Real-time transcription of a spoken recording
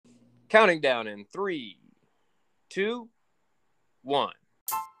Counting down in 3, 2, 1.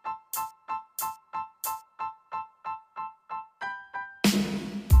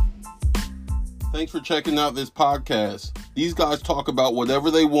 Thanks for checking out this podcast. These guys talk about whatever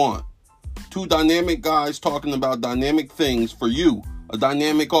they want. Two dynamic guys talking about dynamic things for you, a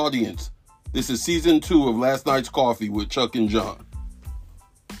dynamic audience. This is season 2 of Last Night's Coffee with Chuck and John.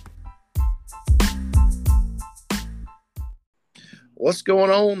 What's going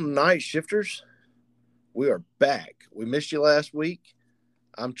on, night shifters? We are back. We missed you last week.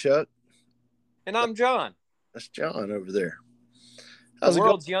 I'm Chuck. And I'm John. That's John over there. How's the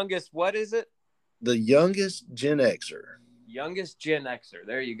world's youngest, what is it? The youngest Gen Xer. Youngest Gen Xer.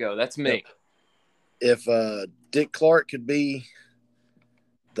 There you go. That's me. If Dick Clark could be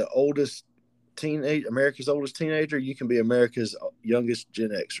the oldest teenage, America's oldest teenager, you can be America's youngest Gen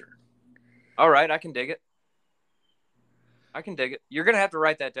Xer. All right, I can dig it. You're gonna have to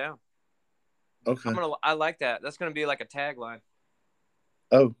write that down. Okay. I like that. That's gonna be like a tagline.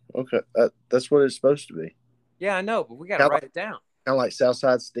 Oh, okay. That's what it's supposed to be. Yeah, I know, but we gotta write it down. Kind of like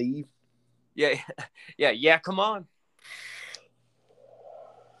Southside Steve. Yeah. Come on.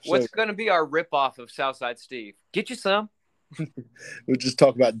 What's gonna be our ripoff of Southside Steve? Get you some. We just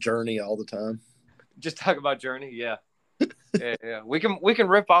talk about Journey all the time. Just talk about Journey, yeah. Yeah. We can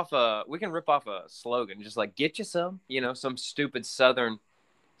rip off a slogan, just like get you some, some stupid Southern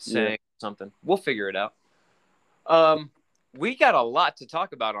saying something. We'll figure it out. We got a lot to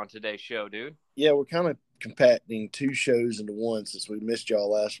talk about on today's show, dude. Yeah, we're kind of compacting 2 shows into one since we missed y'all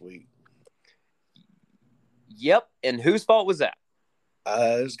last week. Yep, and whose fault was that?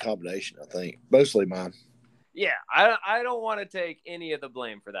 It was a combination, I think. Mostly mine. Yeah, I don't want to take any of the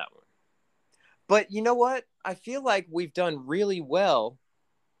blame for that one. But you know what? I feel like we've done really well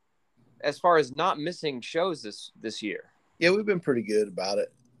as far as not missing shows this year. Yeah, we've been pretty good about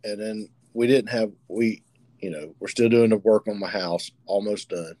it. And then we're still doing the work on my house,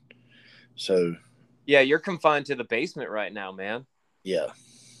 almost done. So yeah, you're confined to the basement right now, man. Yeah,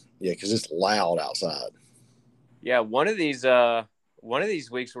 because it's loud outside. Yeah, one of these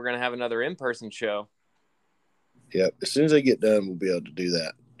weeks we're gonna have another in-person show. Yep, as soon as they get done, we'll be able to do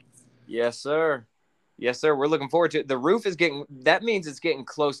that. Yes, sir. We're looking forward to it. The roof is that means it's getting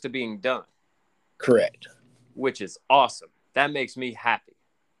close to being done. Correct. Which is awesome. That makes me happy.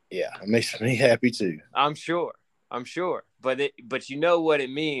 Yeah, it makes me happy too. I'm sure. But you know what it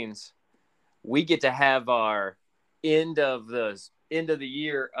means? We get to have our end of the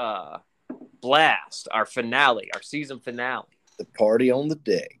year blast, our finale, our season finale. The party on the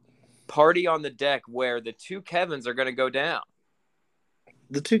deck. Party on the deck where the 2 Kevins are going to go down.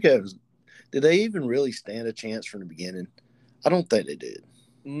 The 2 Kevins, did they even really stand a chance from the beginning? I don't think they did.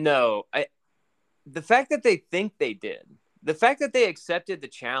 No. The fact that they think they did, the fact that they accepted the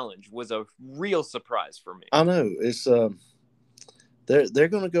challenge was a real surprise for me. I know. It's they're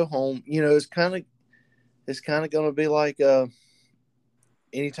going to go home. It's kind of going to be like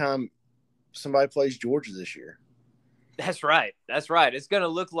anytime somebody plays Georgia this year. That's right. It's going to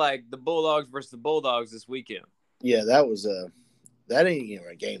look like the Bulldogs versus the Bulldogs this weekend. Yeah, that ain't even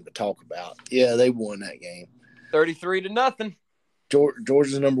a game to talk about. Yeah, they won that game. 33-0.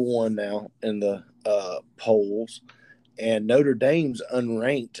 Georgia's number 1 now in the polls, and Notre Dame's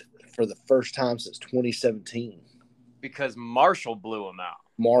unranked for the first time since 2017. Because Marshall blew them out.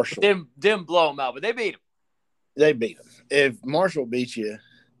 Marshall didn't blow them out, but they beat them. They beat them. If Marshall beats you,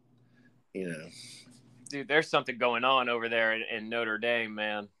 Dude, there's something going on over there in Notre Dame,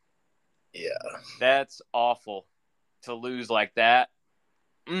 man. Yeah. That's awful to lose like that.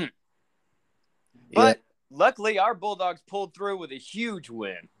 But luckily, our Bulldogs pulled through with a huge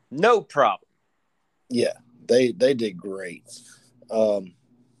win. No problem. Yeah, they did great. So,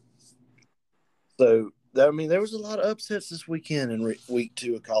 there was a lot of upsets this weekend in week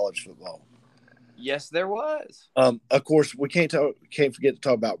 2 of college football. Yes, there was. Of course, we can't forget to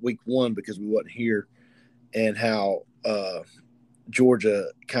talk about week 1 because we wasn't here, and how Georgia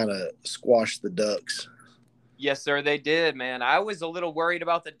kind of squashed the Ducks. Yes, sir, they did, man. I was a little worried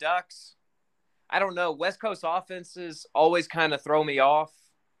about the Ducks. I don't know. West Coast offenses always kind of throw me off.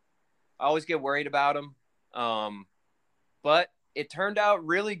 I always get worried about them. But it turned out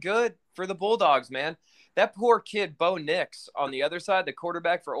really good for the Bulldogs, man. That poor kid, Bo Nix, on the other side, the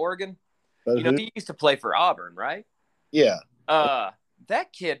quarterback for Oregon, he used to play for Auburn, right? Yeah.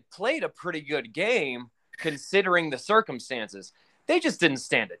 That kid played a pretty good game considering the circumstances. They just didn't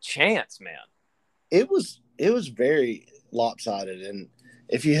stand a chance, man. It was very lopsided, and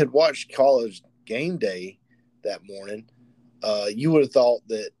if you had watched College Game Day that morning, you would have thought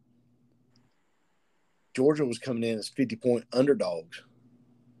that Georgia was coming in as 50-point underdogs.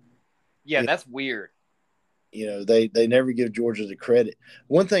 Yeah, that's weird. They never give Georgia the credit.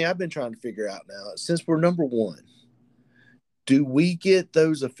 One thing I've been trying to figure out now, since we're number one, do we get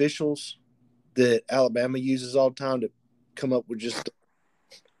those officials that Alabama uses all the time to come up with just?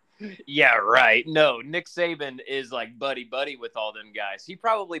 Yeah, right. No, Nick Saban is like buddy with all them guys. He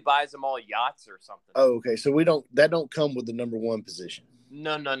probably buys them all yachts or something. Oh, okay. So that don't come with the number one position.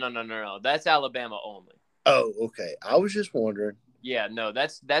 No. That's Alabama only. Oh, okay. I was just wondering. Yeah, no,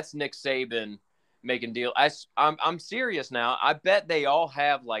 that's Nick Saban making deal. I'm serious now. I bet they all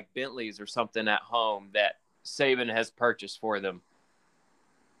have like Bentleys or something at home that Saban has purchased for them.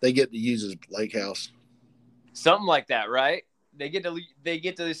 They get to use his lake house. Something like that, right? They get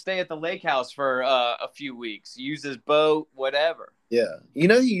to stay at the lake house for a few weeks, use his boat, whatever. Yeah. He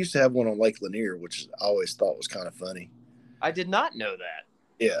used to have one on Lake Lanier, which I always thought was kind of funny. I did not know that.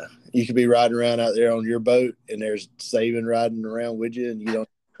 Yeah. You could be riding around out there on your boat, and there's Saban riding around with you, and you don't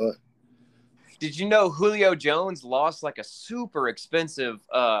know what. Did you know Julio Jones lost like a super expensive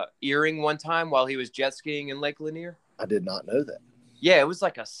earring one time while he was jet skiing in Lake Lanier? I did not know that. Yeah, it was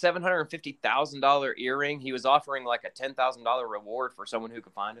like a $750,000 earring. He was offering like a $10,000 reward for someone who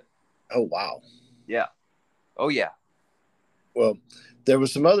could find it. Oh, wow. Yeah. Oh, yeah. Well, there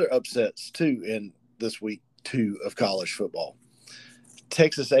was some other upsets, too, in this week, too, of college football.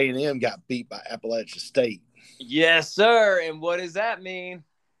 Texas A&M got beat by Appalachian State. Yes, sir. And what does that mean?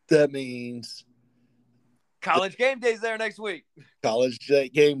 That means College game day's there next week. College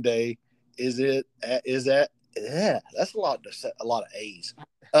game day that's a lot of A's.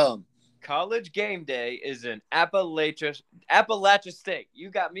 College game day is in Appalachia State. You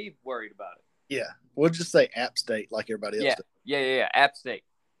got me worried about it. Yeah, we'll just say App State like everybody else does. Yeah. App State.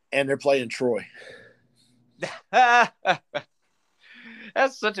 And they're playing Troy. That's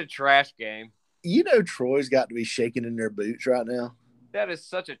such a trash game. Troy's got to be shaking in their boots right now. That is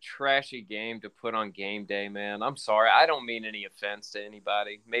such a trashy game to put on game day, man. I'm sorry. I don't mean any offense to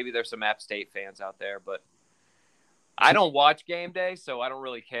anybody. Maybe there's some App State fans out there, but I don't watch game day, so I don't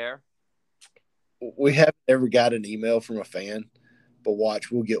really care. We haven't ever got an email from a fan, but watch,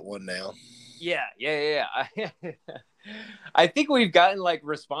 we'll get one now. Yeah. I think we've gotten like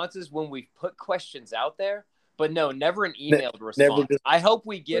responses when we've put questions out there, but no, never an emailed response. I hope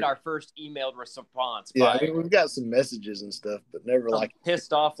we get our first emailed response. Yeah, we've got some messages and stuff, but never some like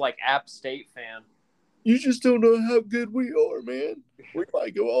pissed off like App State fan. You just don't know how good we are, man. We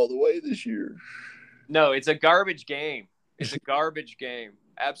might go all the way this year. No, it's a garbage game. It's a garbage game.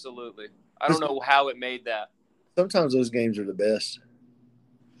 Absolutely. I don't know how it made that. Sometimes those games are the best.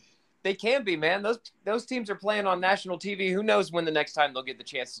 They can be, man. Those teams are playing on national TV. Who knows when the next time they'll get the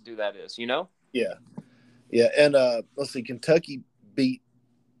chance to do that is, Yeah. Yeah, and let's see, Kentucky beat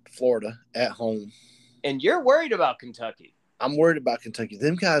Florida at home. And you're worried about Kentucky. I'm worried about Kentucky.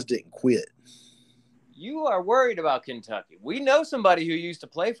 Them guys didn't quit. You are worried about Kentucky. We know somebody who used to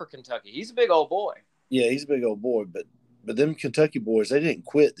play for Kentucky. He's a big old boy. Yeah, he's a big old boy, but them Kentucky boys, they didn't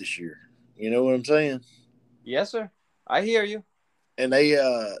quit this year. You know what I'm saying? Yes, sir. I hear you. And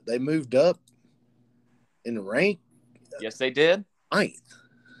they moved up in the rank. Yes, they did. 9th.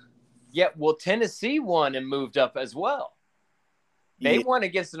 Yeah, well, Tennessee won and moved up as well. They won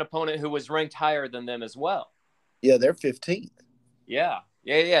against an opponent who was ranked higher than them as well. Yeah, they're 15th. Yeah.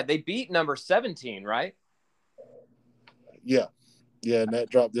 They beat number 17, right? Yeah, and that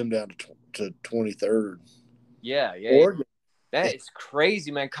dropped them down to 23rd. Yeah. Oregon. That is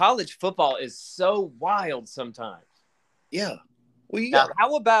crazy, man. College football is so wild sometimes. Yeah. Well, now,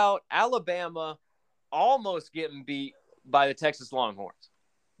 how about Alabama almost getting beat by the Texas Longhorns?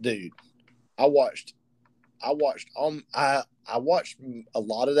 Dude, I watched a lot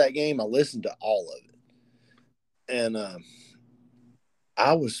of that game. I listened to all of it. And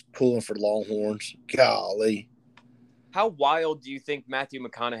I was pulling for Longhorns. Golly. How wild do you think Matthew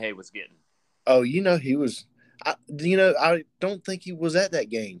McConaughey was getting? Oh, he was I don't think he was at that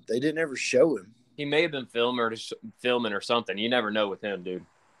game. They didn't ever show him. He may have been filming or something. You never know with him, dude.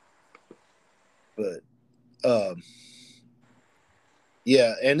 But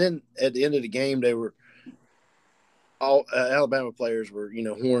yeah, and then at the end of the game, they were all Alabama players were,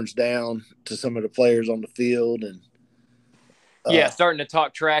 horns down to some of the players on the field, and starting to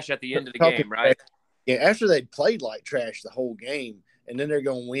talk trash at the end of the game, right? Yeah, after they played like trash the whole game, and then they're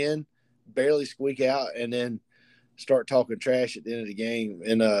going to win, barely squeak out, and then start talking trash at the end of the game.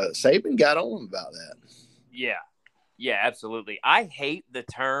 And Saban got on them about that. Yeah, absolutely. I hate the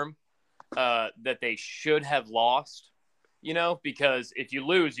term that they should have lost. Because if you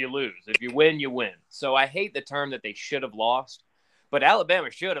lose, you lose. If you win, you win. So I hate the term that they should have lost. But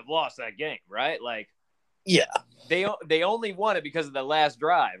Alabama should have lost that game, right? Like, yeah, they only won it because of the last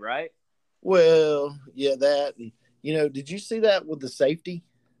drive, right? Well, yeah, that. And, did you see that with the safety?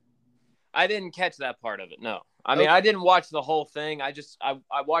 I didn't catch that part of it. No, I mean Okay. I didn't watch the whole thing. I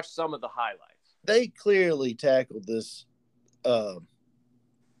watched some of the highlights. They clearly tackled this uh,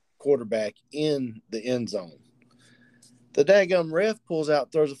 quarterback in the end zone. The daggum ref pulls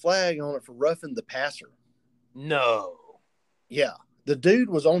out, throws a flag on it for roughing the passer. No. Yeah, the dude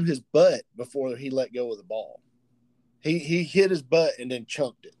was on his butt before he let go of the ball. He hit his butt and then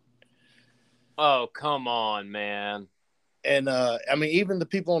chunked it. Oh, come on, man. And I mean, even the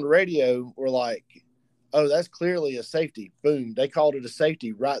people on the radio were like, "Oh, that's clearly a safety." Boom, they called it a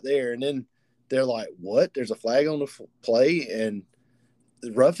safety right there. And then they're like, "What? There's a flag on the play and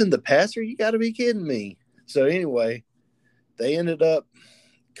roughing the passer? You got to be kidding me!" So anyway, they ended up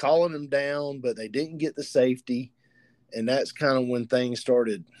calling him down, but they didn't get the safety, and that's kind of when things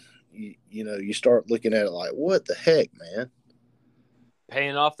started. You start looking at it like, what the heck, man?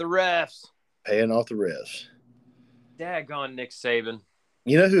 Paying off the refs. Paying off the refs. Daggone Nick Saban.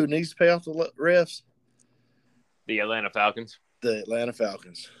 You know who needs to pay off the refs? The Atlanta Falcons. The Atlanta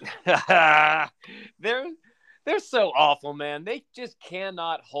Falcons. They're so awful, man. They just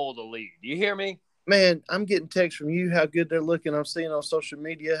cannot hold a lead. You hear me? Man, I'm getting texts from you how good they're looking. I'm seeing on social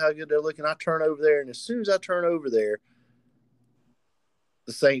media how good they're looking. I turn over there, and as soon as I turn over there,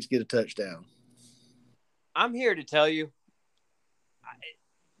 the Saints get a touchdown. I'm here to tell you,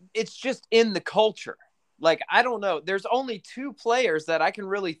 it's just in the culture. Like, I don't know. There's only two players that I can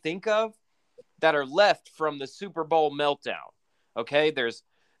really think of that are left from the Super Bowl meltdown. Okay, there's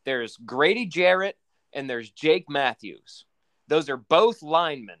Grady Jarrett and there's Jake Matthews. Those are both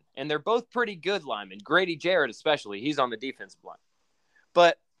linemen, and they're both pretty good linemen. Grady Jarrett especially. He's on the defensive line.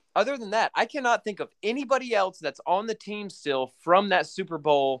 But other than that, I cannot think of anybody else that's on the team still from that Super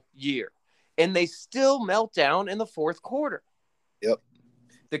Bowl year. And they still melt down in the fourth quarter. Yep.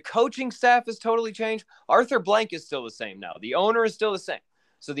 The coaching staff has totally changed. Arthur Blank is still the same now. The owner is still the same.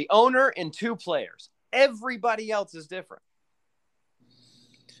 So the owner and two players. Everybody else is different.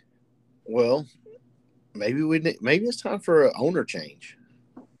 Well, maybe it's time for an owner change.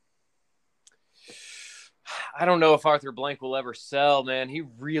 I don't know if Arthur Blank will ever sell, man. He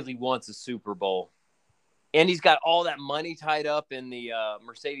really wants a Super Bowl. And he's got all that money tied up in the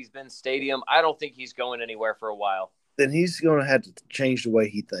Mercedes-Benz Stadium. I don't think he's going anywhere for a while. Then he's going to have to change the way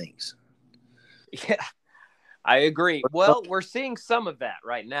he thinks. Yeah, I agree. Well, we're seeing some of that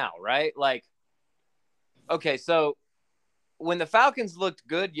right now, right? Like, okay, so when the Falcons looked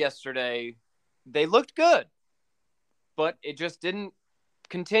good yesterday, they looked good, but it just didn't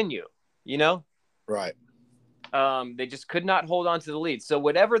continue, you know? Right. They just could not hold on to the lead. So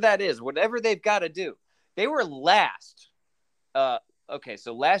whatever that is, whatever they've got to do, they were last. Okay,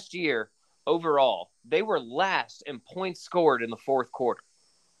 so last year, overall, they were last in points scored in the fourth quarter.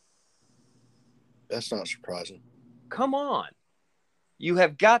 That's not surprising. Come on. You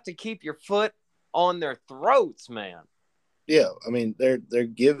have got to keep your foot on their throats, man. Yeah, I mean, they're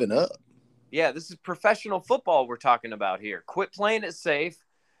giving up. Yeah, this is professional football we're talking about here. Quit playing it safe.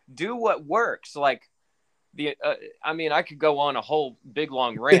 Do what works. Like, I could go on a whole big,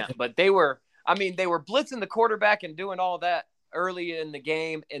 long rant, but they were blitzing the quarterback and doing all that early in the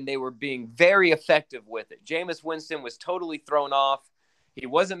game, and they were being very effective with it. Jameis Winston was totally thrown off. He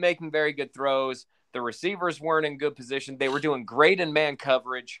wasn't making very good throws. The receivers weren't in good position. They were doing great in man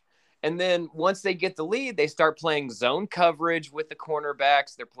coverage. And then once they get the lead, they start playing zone coverage with the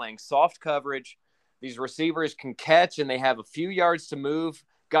cornerbacks. They're playing soft coverage. These receivers can catch, and they have a few yards to move.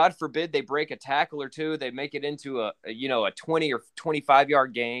 God forbid they break a tackle or two. They make it into a 20 or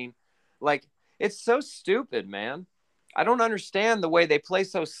 25-yard gain. Like, it's so stupid, man. I don't understand the way they play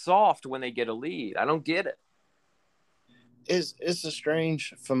so soft when they get a lead. I don't get it. It's a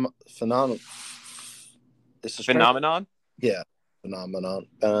strange phenomenon. It's a phenomenon? Yeah, phenomenon.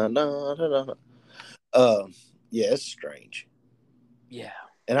 Yeah, it's strange. Yeah.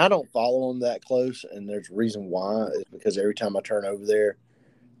 And I don't follow them that close, and there's a reason why. It's because every time I turn over there,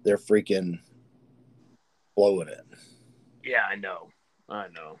 they're freaking blowing it. Yeah, I know.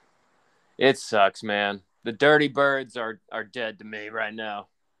 It sucks, man. The Dirty Birds are dead to me right now.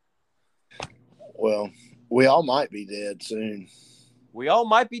 Well, we all might be dead soon.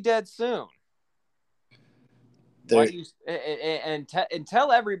 Why do you, and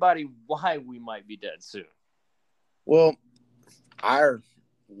tell everybody why we might be dead soon. Well, our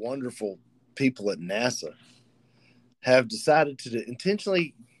wonderful people at NASA have decided to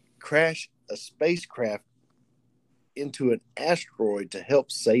intentionally crash a spacecraft into an asteroid to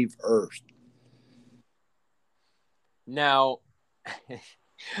help save Earth. Now,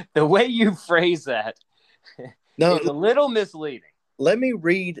 the way you phrase that is a little misleading. Let me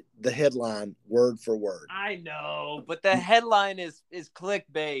read the headline word for word. I know, but the headline is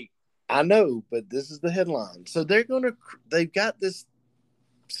clickbait. I know, but this is the headline. So they've got this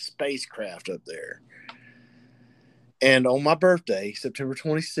spacecraft up there. And on my birthday, September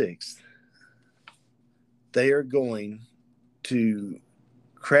 26th, they are going to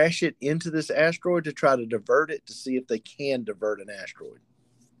crash it into this asteroid to try to divert it to see if they can divert an asteroid.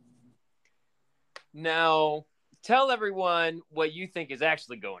 Now, tell everyone what you think is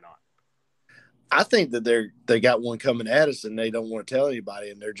actually going on. I think that they got one coming at us and they don't want to tell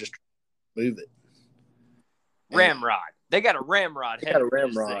anybody and they're just trying to move it. Ramrod. They got a ramrod. They got a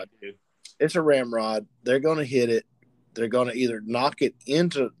ramrod. Dude. It's a ramrod. They're going to hit it. They're going to either knock it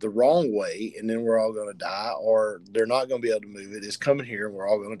into the wrong way and then we're all going to die, or they're not going to be able to move it. It's coming here and we're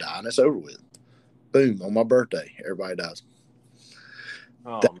all going to die and it's over with. Boom. On my birthday, everybody dies.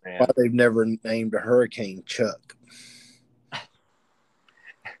 Oh, That's man. why they've never named a hurricane Chuck.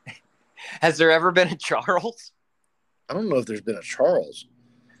 Has there ever been a Charles? I don't know if there's been a Charles.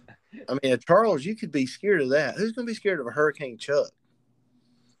 I mean, a Charles, you could be scared of that. Who's going to be scared of a Hurricane Chuck?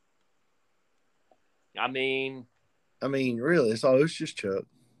 I mean, really, it's just Chuck.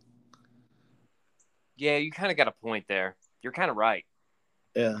 Yeah, you kind of got a point there. You're kind of right.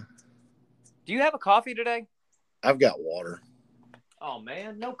 Yeah. Do you have a coffee today? I've got water. Oh,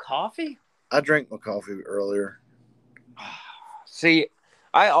 man, no coffee? I drank my coffee earlier. See,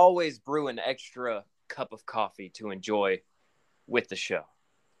 I always brew an extra cup of coffee to enjoy with the show.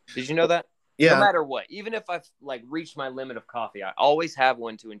 Did you know that? Yeah. No matter what, even if I've reached my limit of coffee, I always have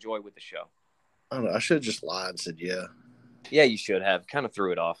one to enjoy with the show. I don't know. I should have just lied and said yeah. Yeah, you should have. Kind of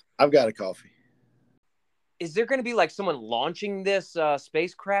threw it off. I've got a coffee. Is there going to be someone launching this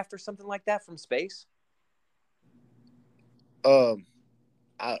spacecraft or something like that from space?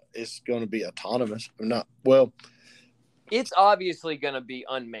 It's going to be autonomous. It's obviously going to be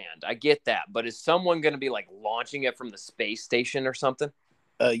unmanned. I get that. But is someone going to be launching it from the space station or something?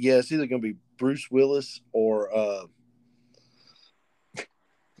 Yeah, it's either going to be Bruce Willis or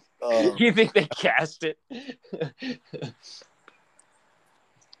you think they cast it?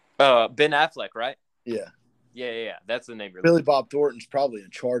 Ben Affleck, right? Yeah. Yeah. That's the name. Billy Bob Thornton's probably in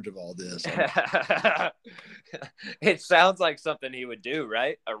charge of all this. It sounds like something he would do,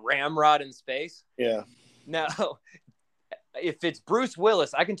 right? A ramrod in space? Yeah. Now, if it's Bruce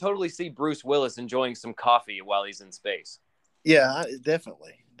Willis, I can totally see Bruce Willis enjoying some coffee while he's in space. Yeah,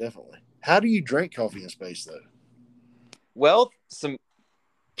 definitely. How do you drink coffee in space, though? Well, some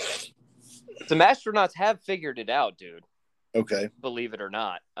astronauts have figured it out, dude. Okay. Believe it or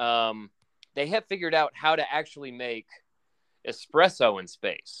not. They have figured out how to actually make espresso in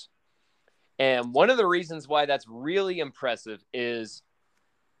space. And one of the reasons why that's really impressive is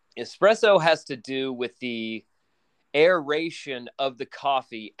espresso has to do with the aeration of the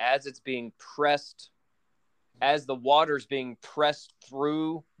coffee as it's being pressed, as the water's being pressed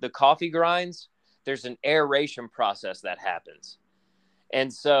through the coffee grinds. There's an aeration process that happens.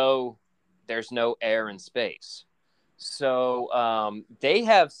 And so there's no air in space. So they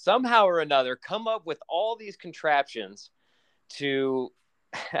have somehow or another come up with all these contraptions to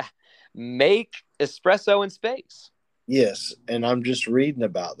make espresso in space. Yes, and I'm just reading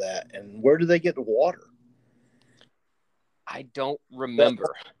about that. And where do they get the water? I don't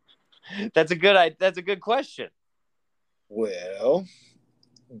remember. That's a good question. Well,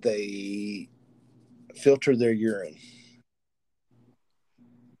 they filter their urine.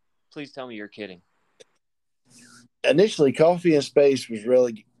 Please tell me you're kidding. Initially, coffee in space was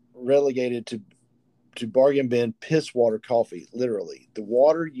relegated to bargain bin piss water coffee. Literally, the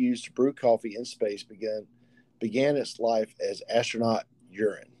water used to brew coffee in space began its life as astronaut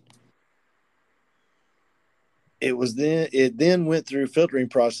urine. It then went through filtering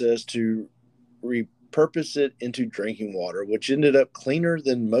process to repurpose it into drinking water, which ended up cleaner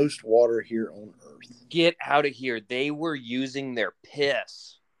than most water here on Earth. Get out of here! They were using their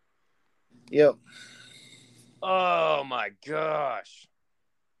piss. Yep. Oh my gosh.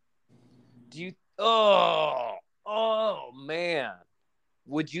 Oh man.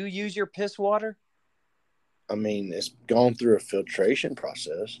 Would you use your piss water? I mean, it's gone through a filtration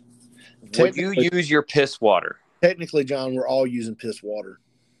process. Would you use your piss water? Technically, John, we're all using piss water.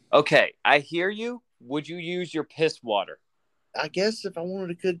 Okay, I hear you. Would you use your piss water? I guess if I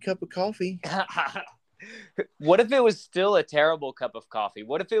wanted a good cup of coffee. What if it was still a terrible cup of coffee?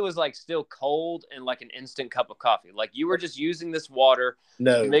 What if it was still cold and an instant cup of coffee? You were just using this water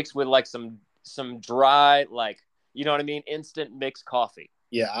mixed with some dry, you know what I mean? Instant mixed coffee.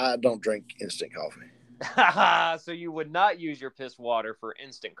 Yeah, I don't drink instant coffee. So you would not use your piss water for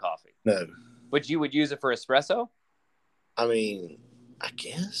instant coffee? No. But you would use it for espresso? I mean, I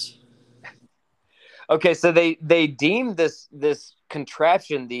guess. Okay, so they deemed this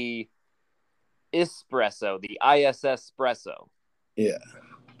contraption the espresso, the ISS espresso. Yeah.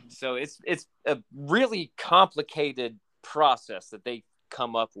 So it's a really complicated process that they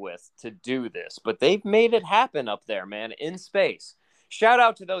come up with to do this, but they've made it happen up there, man, in space. Shout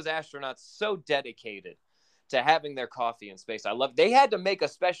out to those astronauts so dedicated to having their coffee in space. I love. They had to make a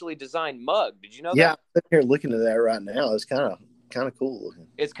specially designed mug. Did you know that? I'm sitting here looking at that right now. It's kind of cool looking.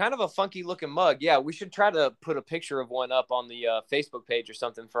 It's kind of a funky looking mug. Yeah, we should try to put a picture of one up on the Facebook page or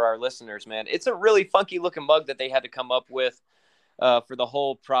something for our listeners, man. It's a really funky looking mug that they had to come up with for the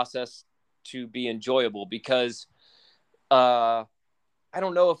whole process to be enjoyable, because I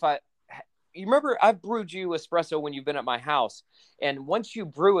don't know if you remember I've brewed you espresso when you've been at my house, and once you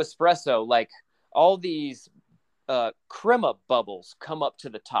brew espresso, like all these crema bubbles come up to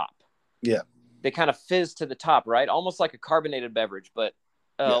the top. Yeah. They kind of fizz to the top, right? Almost like a carbonated beverage, but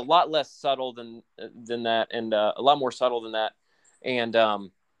a lot less subtle than that, and a lot more subtle than that. And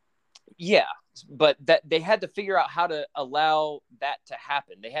but that they had to figure out how to allow that to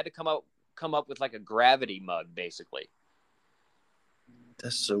happen. They had to come up with like a gravity mug, basically.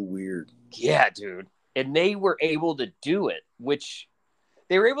 That's so weird. Yeah, dude. And they were able to do it, which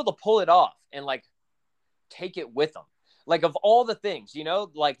they were able to pull it off and like take it with them. Like, of all the things, you know,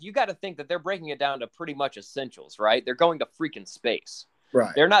 like you got to think that they're breaking it down to pretty much essentials, right? They're going to freaking space.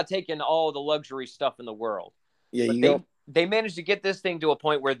 Right. They're not taking all the luxury stuff in the world. Yeah, but they managed to get this thing to a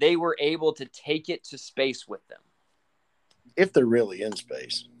point where they were able to take it to space with them. If they're really in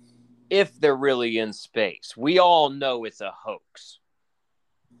space. If they're really in space. We all know it's a hoax.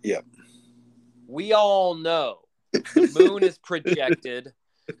 Yep. We all know the moon is projected.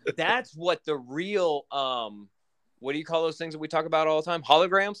 That's what the real, what do you call those things that we talk about all the time?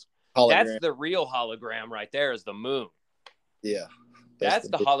 Holograms? That's the real hologram right there, is the moon. Yeah. That's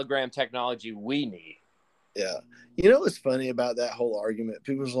the hologram technology we need. Yeah. You know what's funny about that whole argument?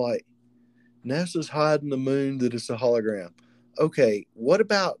 People's like, NASA's hiding the moon that it's a hologram. Okay, what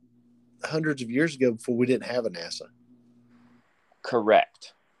about hundreds of years ago before we didn't have a NASA?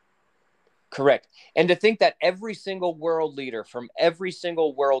 Correct. And to think that every single world leader from every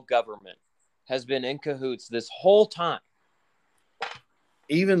single world government has been in cahoots this whole time.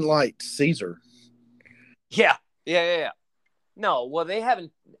 Even like Caesar. Yeah. No, well, they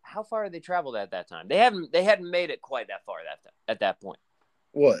haven't. How far have they traveled at that time? They hadn't made it quite that far at that point.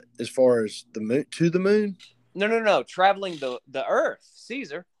 What, as far as the moon, to the moon? No. Traveling the Earth,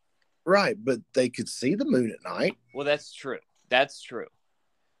 Caesar. Right, but they could see the moon at night. Well, that's true. I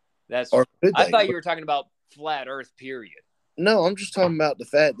thought you were talking about flat Earth, period. No, I'm just talking about the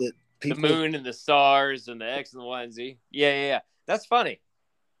fact that people... The moon and the stars and the X and the Y and Z. Yeah. That's funny.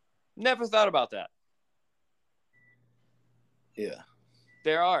 Never thought about that. Yeah.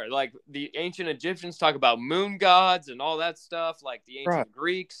 There are, like, the ancient Egyptians talk about moon gods and all that stuff, like the ancient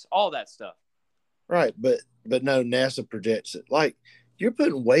Greeks, all that stuff. Right, but no, NASA projects it. Like, you're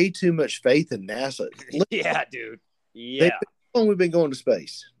putting way too much faith in NASA. Yeah, dude. Yeah. How long we've been going to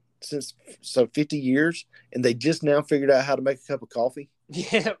space? Since 50 years, and they just now figured out how to make a cup of coffee?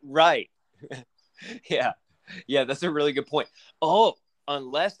 Yeah, right. Yeah, that's a really good point. Oh,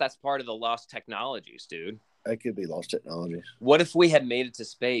 unless that's part of the lost technologies, dude. That could be lost technologies. What if we had made it to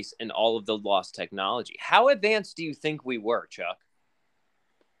space and all of the lost technology? How advanced do you think we were, Chuck?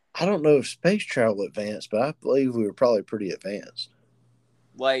 I don't know if space travel advanced, but I believe we were probably pretty advanced.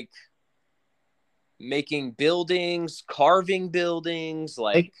 Like making buildings, carving buildings,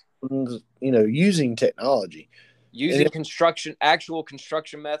 like... using technology. Using actual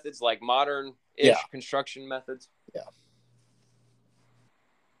construction methods, like modern-ish construction methods. Yeah.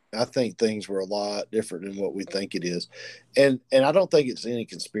 I think things were a lot different than what we think it is. And I don't think it's any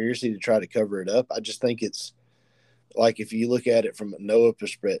conspiracy to try to cover it up. I just think it's like, if you look at it from a Noah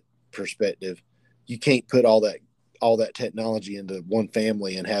perspective, you can't put all that technology into one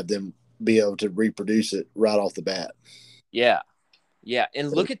family and have them be able to reproduce it right off the bat. Yeah.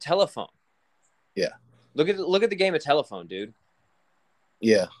 And look at telephone. Yeah. Look at the game of telephone, dude.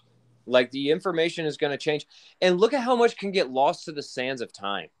 Yeah. Like, the information is going to change. And look at how much can get lost to the sands of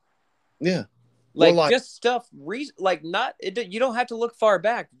time. Yeah. Just stuff, you don't have to look far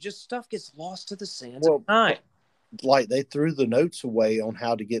back. Just stuff gets lost to the sands of time. Like, they threw the notes away on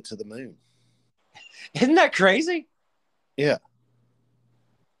how to get to the moon. Isn't that crazy? Yeah.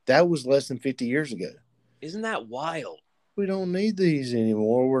 That was less than 50 years ago. Isn't that wild? We don't need these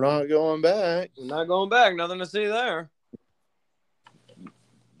anymore. We're not going back. Nothing to see there.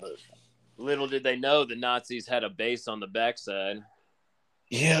 But little did they know the Nazis had a base on the backside.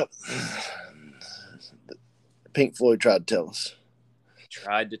 Yep. Pink Floyd tried to tell us.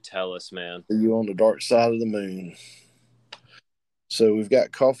 Tried to tell us, man. You on the dark side of the moon. So we've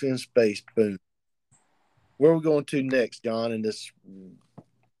got coffee and space. Boom. Where are we going to next, John, in this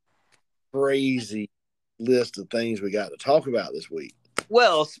crazy list of things we got to talk about this week?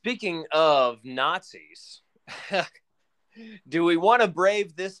 Well, speaking of Nazis, do we want to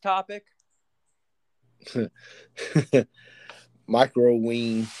brave this topic?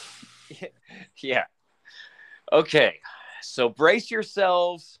 Microween. Yeah. Okay. So brace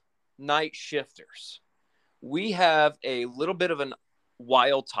yourselves, night shifters. We have a little bit of a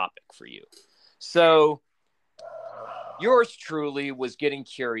wild topic for you. So yours truly was getting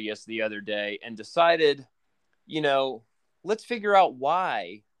curious the other day and decided, let's figure out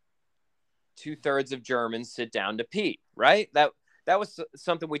why 2/3 of Germans sit down to pee, right? That was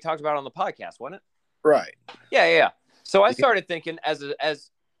something we talked about on the podcast, wasn't it? Right. Yeah. So I started thinking, as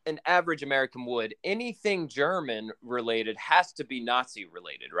an average American would, anything German related has to be Nazi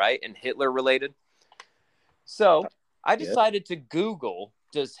related, right? And Hitler related. So I decided to Google,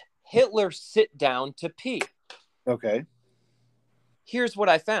 does Hitler sit down to pee? Okay. Here's what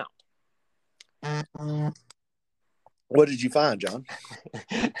I found. What did you find, John?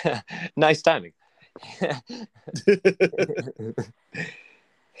 Nice timing.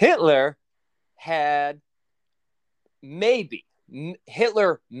 Hitler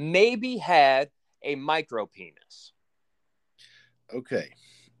maybe had a micro penis. Okay.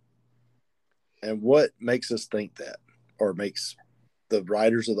 And what makes us think that, or makes the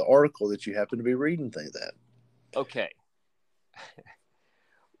writers of the article that you happen to be reading think that? Okay.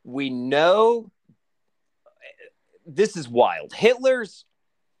 We know this is wild. Hitler's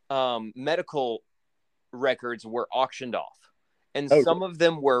medical records were auctioned off, and some of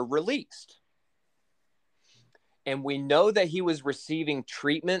them were released. And we know that he was receiving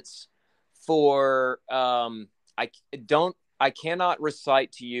treatments for I cannot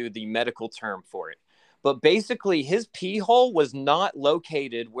recite to you the medical term for it, but basically his pee hole was not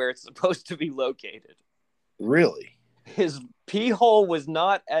located where it's supposed to be located. Really? His pee hole was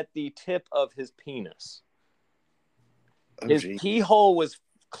not at the tip of his penis. His pee hole was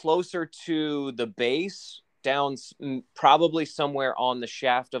closer to the base, down probably somewhere on the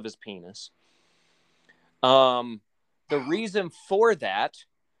shaft of his penis. The reason for that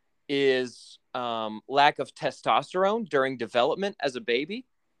is lack of testosterone during development as a baby.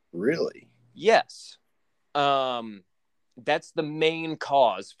 Really? Yes. That's the main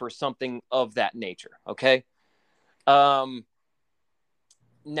cause for something of that nature. Okay. Now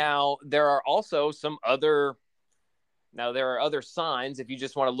there are also other signs, if you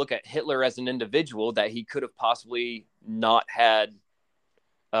just want to look at Hitler as an individual, that he could have possibly not had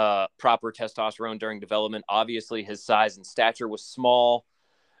proper testosterone during development. Obviously, his size and stature was small.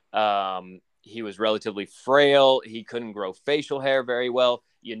 He was relatively frail. He couldn't grow facial hair very well.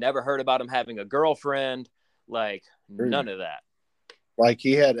 You never heard about him having a girlfriend. Like, none of that. Like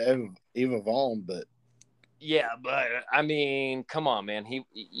he had Eva Vaughn, but... Yeah, but, I mean, come on, man.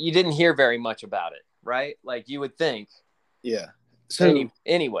 You didn't hear very much about it, right? Like, you would think. Yeah. So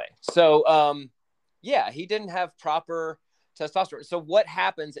anyway, so, yeah, he didn't have proper testosterone. So what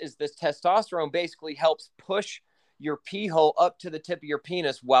happens is this testosterone basically helps push your pee hole up to the tip of your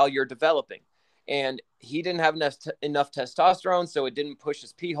penis while you're developing. And he didn't have enough testosterone, so it didn't push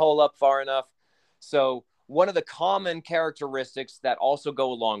his pee hole up far enough. So one of the common characteristics that also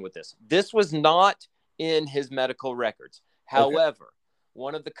go along with this was not in his medical records. However,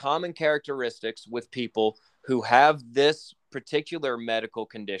 one of the common characteristics with people who have this particular medical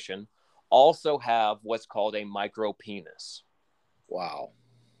condition also have what's called a micro penis. Wow.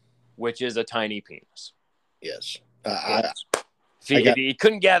 Which is a tiny penis. Yes. He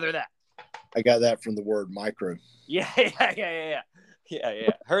couldn't gather that. I got that from the word micro. Yeah.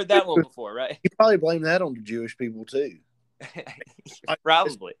 Heard that one before, right? You probably blame that on the Jewish people too.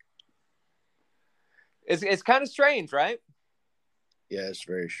 Probably. It's kind of strange, right? Yeah, it's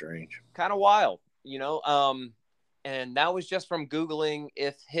very strange. Kind of wild, and that was just from Googling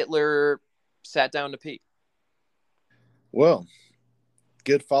if Hitler sat down to pee. Well,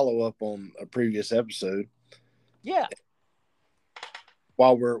 good follow-up on a previous episode. Yeah.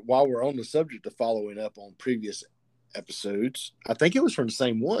 While we're on the subject of following up on previous episodes, I think it was from the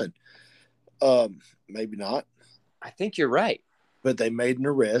same one. Maybe not. I think you're right. But they made an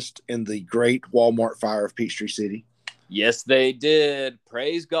arrest in the Great Walmart Fire of Peachtree City. Yes, they did.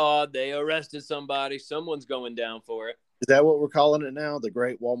 Praise God. They arrested somebody. Someone's going down for it. Is that what we're calling it now? The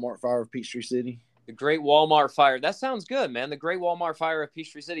Great Walmart Fire of Peachtree City? The Great Walmart Fire. That sounds good, man. The Great Walmart Fire of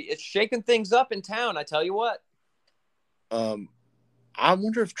Peachtree City. It's shaking things up in town, I tell you what. I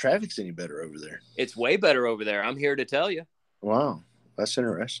wonder if traffic's any better over there. It's way better over there. I'm here to tell you. Wow. That's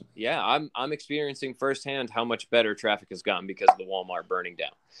interesting. Yeah, I'm experiencing firsthand how much better traffic has gotten because of the Walmart burning down.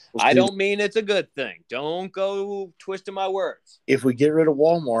 Well, I don't mean it's a good thing. Don't go twisting my words. If we get rid of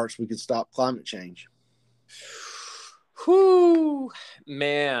Walmarts, we could stop climate change. Whew,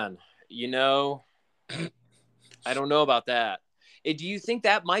 man. I don't know about that. Do you think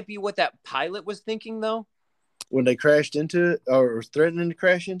that might be what that pilot was thinking, though? When they crashed into it or threatening to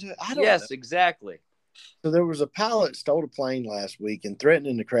crash into it? I don't know. Yes, exactly. So there was a pilot stole a plane last week and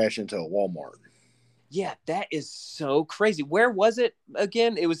threatening to crash into a Walmart. Yeah, that is so crazy. Where was it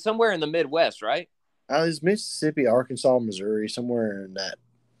again? It was somewhere in the Midwest, right? It was Mississippi, Arkansas, Missouri, somewhere in that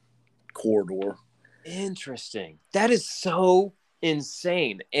corridor. Interesting. That is so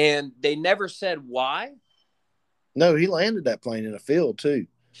insane. And they never said why? No, he landed that plane in a field, too.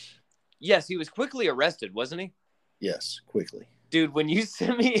 Yes, he was quickly arrested, wasn't he? Yes, quickly. Dude, when you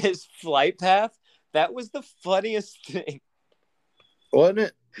sent me his flight path, that was the funniest thing. Wasn't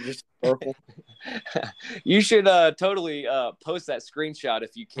it? Just purple. You should totally post that screenshot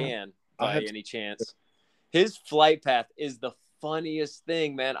if you can, by any chance. His flight path is the funniest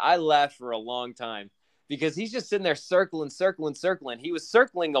thing, man. I laughed for a long time because he's just sitting there circling. He was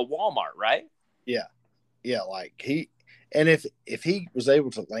circling a Walmart, right? Yeah. Yeah, if he was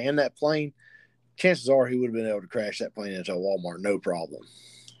able to land that plane, chances are he would have been able to crash that plane into a Walmart, no problem.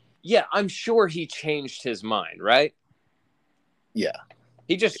 Yeah, I'm sure he changed his mind, right? Yeah.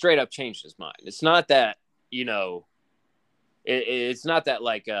 He just straight up changed his mind. It's not that, it's not that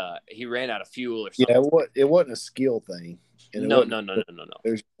like he ran out of fuel or something. Yeah, it wasn't a skill thing. No.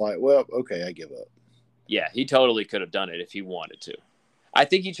 It was like, well, okay, I give up. Yeah, he totally could have done it if he wanted to. I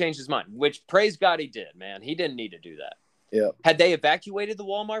think he changed his mind, which praise God he did, man. He didn't need to do that. Yeah. Had they evacuated the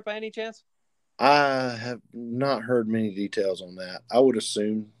Walmart by any chance? I have not heard many details on that. I would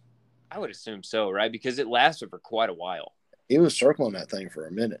assume so, right? Because it lasted for quite a while. It was circling that thing for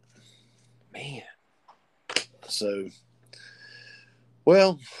a minute. Man. So,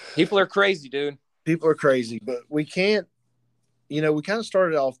 well. People are crazy, dude. People are crazy, but we can't, we kind of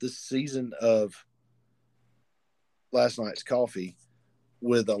started off this season of Last Night's Coffee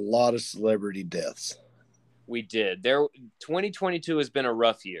with a lot of celebrity deaths. We did. 2022 has been a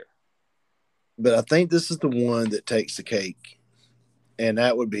rough year. But I think this is the one that takes the cake, and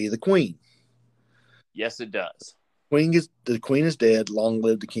that would be the Queen. Yes, it does. The Queen is dead. Long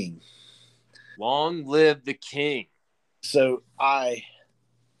live the King. Long live the King. So I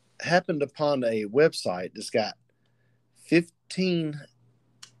happened upon a website that's got 15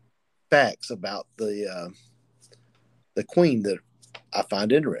 facts about the Queen that I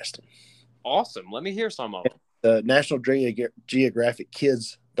find interesting. Awesome. Let me hear some of them. The National Geographic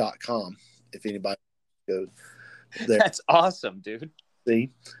Kids.com. If anybody goes there. That's awesome, dude.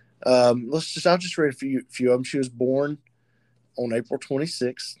 See, I'll just read a few of them. She was born on April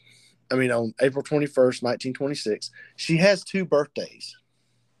 21st, 1926. She has 2 birthdays.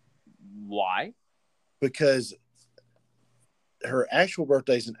 Why? Because her actual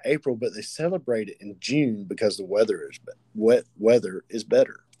birthday is in April, but they celebrate it in June because the weather is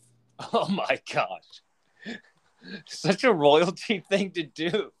better. Oh my gosh. Such a royalty thing to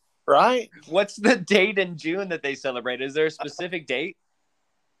do. Right? What's the date in June that they celebrate? Is there a specific date?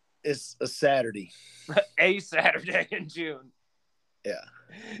 It's a Saturday. A Saturday in June. Yeah.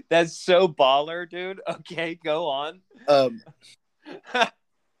 That's so baller, dude. Okay, go on.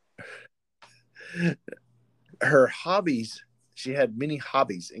 Her hobbies, she had many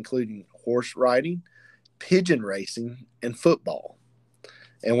hobbies, including horse riding, pigeon racing, and football.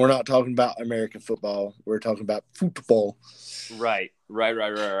 And we're not talking about American football. We're talking about football. Right.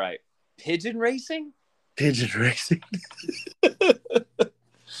 Pigeon racing? Pigeon racing.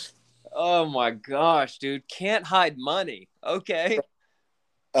 Oh my gosh, dude. Can't hide money. Okay.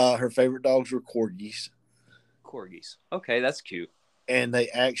 Her favorite dogs were corgis. Corgis. Okay, that's cute. And they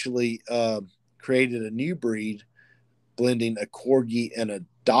actually created a new breed, blending a corgi and a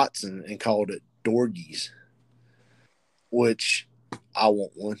Dachshund, and called it Dorgies, which I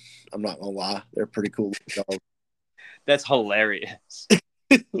want one. I'm not going to lie. They're pretty cool dogs. That's hilarious.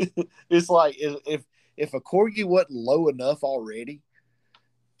 It's like if a corgi wasn't low enough already,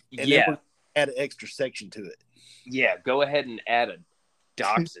 yeah, add an extra section to it. Yeah, go ahead and add a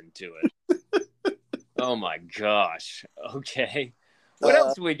Dachshund to it. Oh my gosh. Okay. What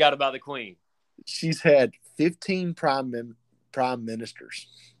else we got about the Queen? She's had 15 prime ministers.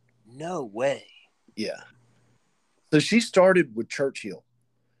 No way. Yeah. So she started with Churchill.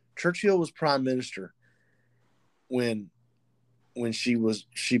 Churchill was prime minister when she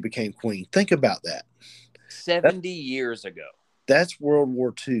became queen. Think about that. 70 years ago. That's World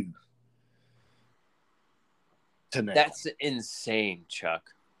War II. to now. That's insane,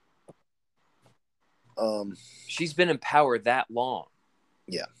 Chuck. Um, She's been in power that long.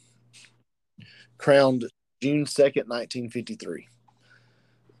 Yeah. Crowned June 2nd, 1953.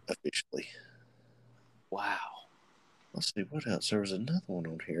 Officially. Wow. Let's see what else. There was another one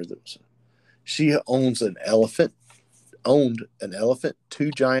on here that was. She owns an elephant. Owned an elephant,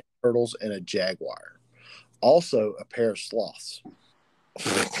 2 giant turtles, and a jaguar. Also, a pair of sloths.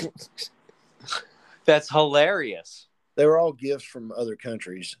 That's hilarious. They were all gifts from other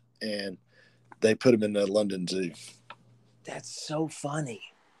countries, and they put them in the London Zoo. That's so funny.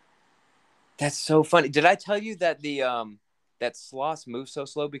 That's so funny. Did I tell you that that sloths move so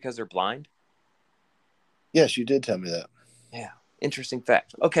slow because they're blind? Yes, you did tell me that. Yeah. Interesting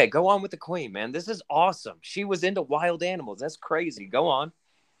fact. Okay, go on with the queen, man. This is awesome. She was into wild animals. That's crazy. Go on.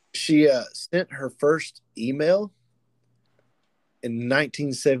 She sent her first email in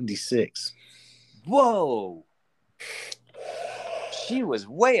 1976. Whoa. She was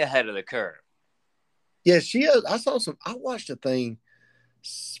way ahead of the curve. Yeah, I saw some. I watched a thing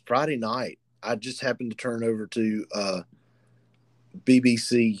Friday night. I just happened to turn over to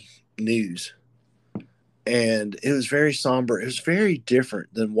BBC News. And it was very somber. It was very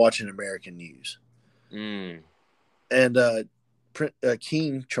different than watching American news. Mm. And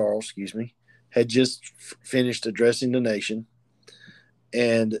King Charles, had just finished addressing the nation.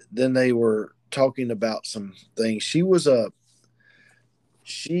 And then they were talking about some things. They were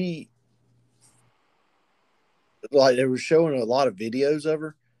showing a lot of videos of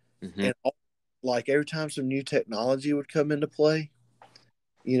her. Mm-hmm. And like every time some new technology would come into play,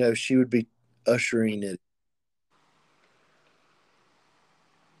 she would be ushering it.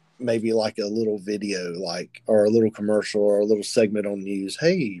 Maybe like a little video, or a little commercial or a little segment on news.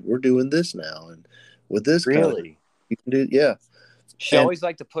 Hey, we're doing this now. And with this really, you can do, yeah. She always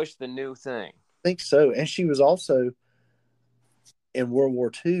liked to push the new thing. I think so. And she was also in World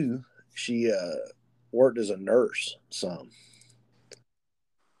War II. She worked as a nurse some.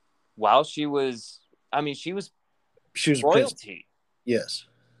 While she was royalty. Yes.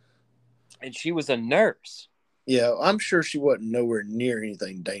 And she was a nurse. Yeah, I'm sure she wasn't nowhere near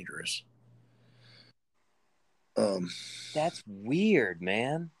anything dangerous. That's weird,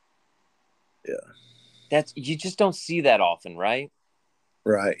 man. Yeah. You just don't see that often, right?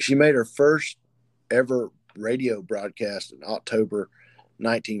 Right. She made her first ever radio broadcast in October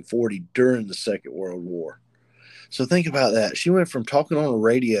 1940 during the Second World War. So think about that. She went from talking on a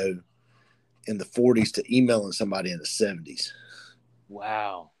radio in the 40s to emailing somebody in the 70s.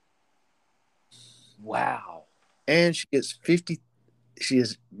 Wow. And she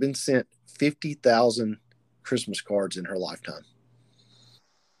has been sent 50,000 Christmas cards in her lifetime.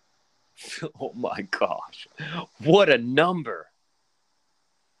 Oh my gosh. What a number.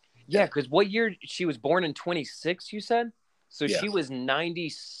 Yeah, because what year she was born in 26, you said? So she was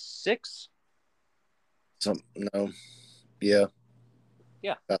 96? No. Yeah.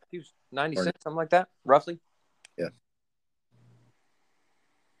 Yeah. She was 96, something like that, roughly. Yeah.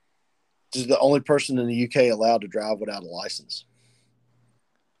 She's the only person in the UK allowed to drive without a license.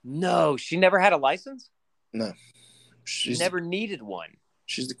 No, she never had a license? No. She never needed one.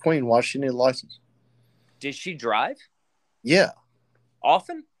 She's the queen. Why does she need a license? Did she drive? Yeah.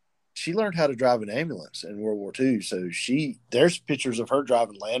 Often? She learned how to drive an ambulance in World War II. So there's pictures of her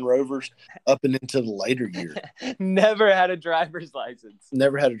driving Land Rovers up and into the later years. Never had a driver's license.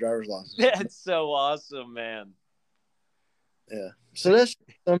 Never had a driver's license. That's so awesome, man. Yeah. So that's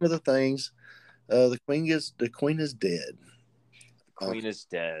some of the things. The queen is dead. The queen is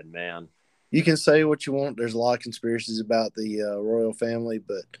dead, man. You can say what you want. There's a lot of conspiracies about the royal family,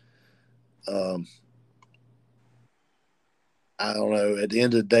 but I don't know. At the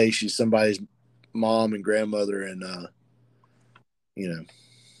end of the day, she's somebody's mom and grandmother, and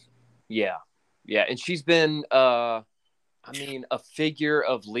Yeah, and she's been a figure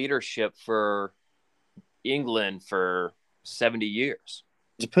of leadership for England for 70 years.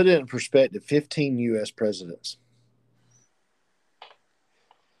 To put it in perspective, 15 U.S. presidents.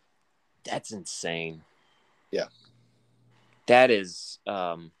 That's insane. Yeah. That is,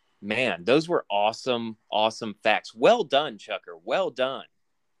 man, those were awesome facts. Well done, Chucker. Well done.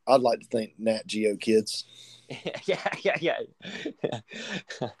 I'd like to thank Nat Geo Kids. Yeah.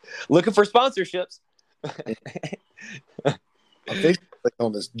 Looking for sponsorships. I think click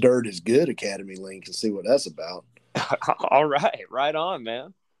on this Dirt is Good Academy link and see what that's about. All right. Right on,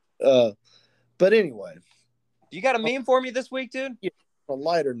 man. But anyway. You got a meme for me this week, dude? Yeah. On a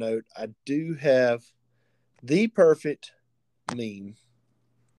lighter note, I do have the perfect meme.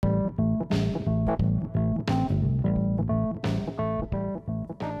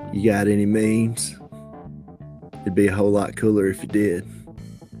 You got any memes? It'd be a whole lot cooler if you did.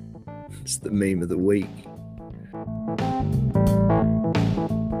 It's the meme of the week.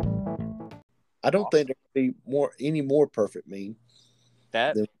 I don't think there could be any more perfect meme.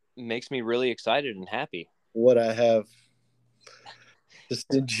 That makes me really excited and happy. What I have to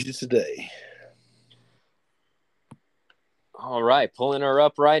send you today. All right, pulling her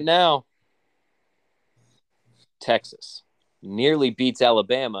up right now. Texas nearly beats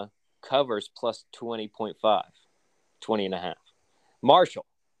Alabama, covers plus 20.5, 20.5. Marshall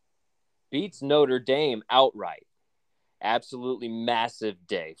beats Notre Dame outright. Absolutely massive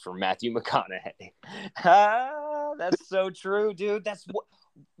day for Matthew McConaughey. That's so true, dude. That's what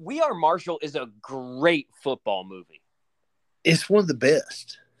We Are Marshall is a great football movie. It's one of the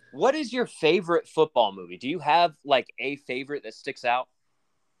best. What is your favorite football movie? Do you have like a favorite that sticks out?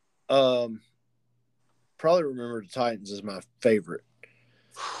 Probably Remember the Titans is my favorite.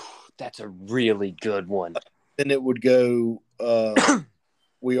 That's a really good one. Then it would go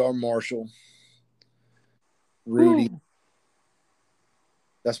We Are Marshall. Rudy. Ooh.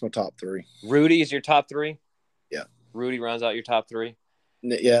 That's my top three. Rudy is your top three? Yeah. Rudy rounds out your top three?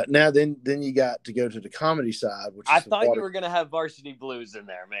 Yeah. Now then you got to go to the comedy side, which I thought you were going to have Varsity Blues in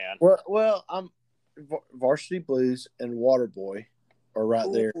there, man. Well, I'm Varsity Blues and Waterboy are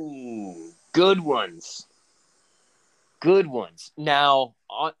right there. Ooh, good ones. Good ones. Now,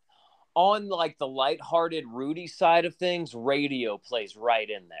 on like the lighthearted Rudy side of things, Radio plays right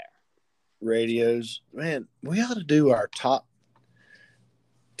in there. Radios, man, we ought to do our top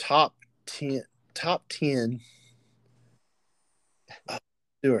 10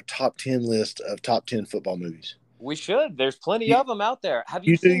 do our top 10 list of top 10 football movies. We should. There's plenty of them out there. Have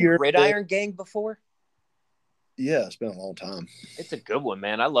you You do seen your Gridiron Gang before? Yeah, it's been a long time. It's a good one,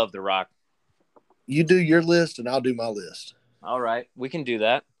 man. I love The Rock. You do your list and I'll do my list. All right. We can do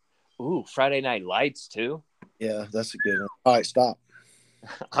that. Ooh, Friday Night Lights, too. Yeah, that's a good one. All right, stop.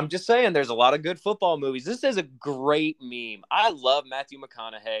 I'm just saying there's a lot of good football movies. This is a great meme. I love Matthew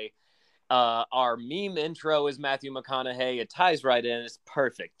McConaughey. Our meme intro is Matthew McConaughey. It ties right in. It's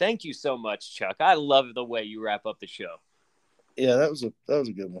perfect. Thank you so much, Chuck. I love the way you wrap up the show. Yeah, that was a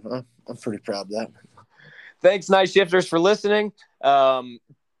good one. I'm pretty proud of that. Thanks, Night Shifters, for listening.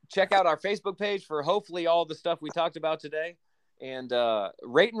 Check out our Facebook page for hopefully all the stuff we talked about today. And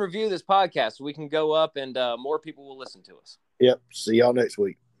rate and review this podcast so we can go up and more people will listen to us. Yep. See y'all next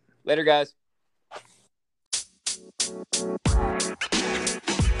week. Later, guys.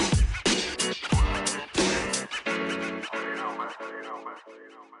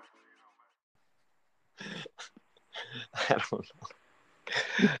 I don't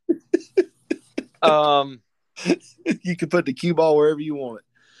know. You can put the cue ball wherever you want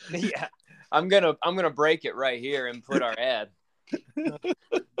it. Yeah. I'm gonna break it right here and put our ad.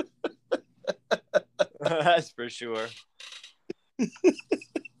 That's for sure.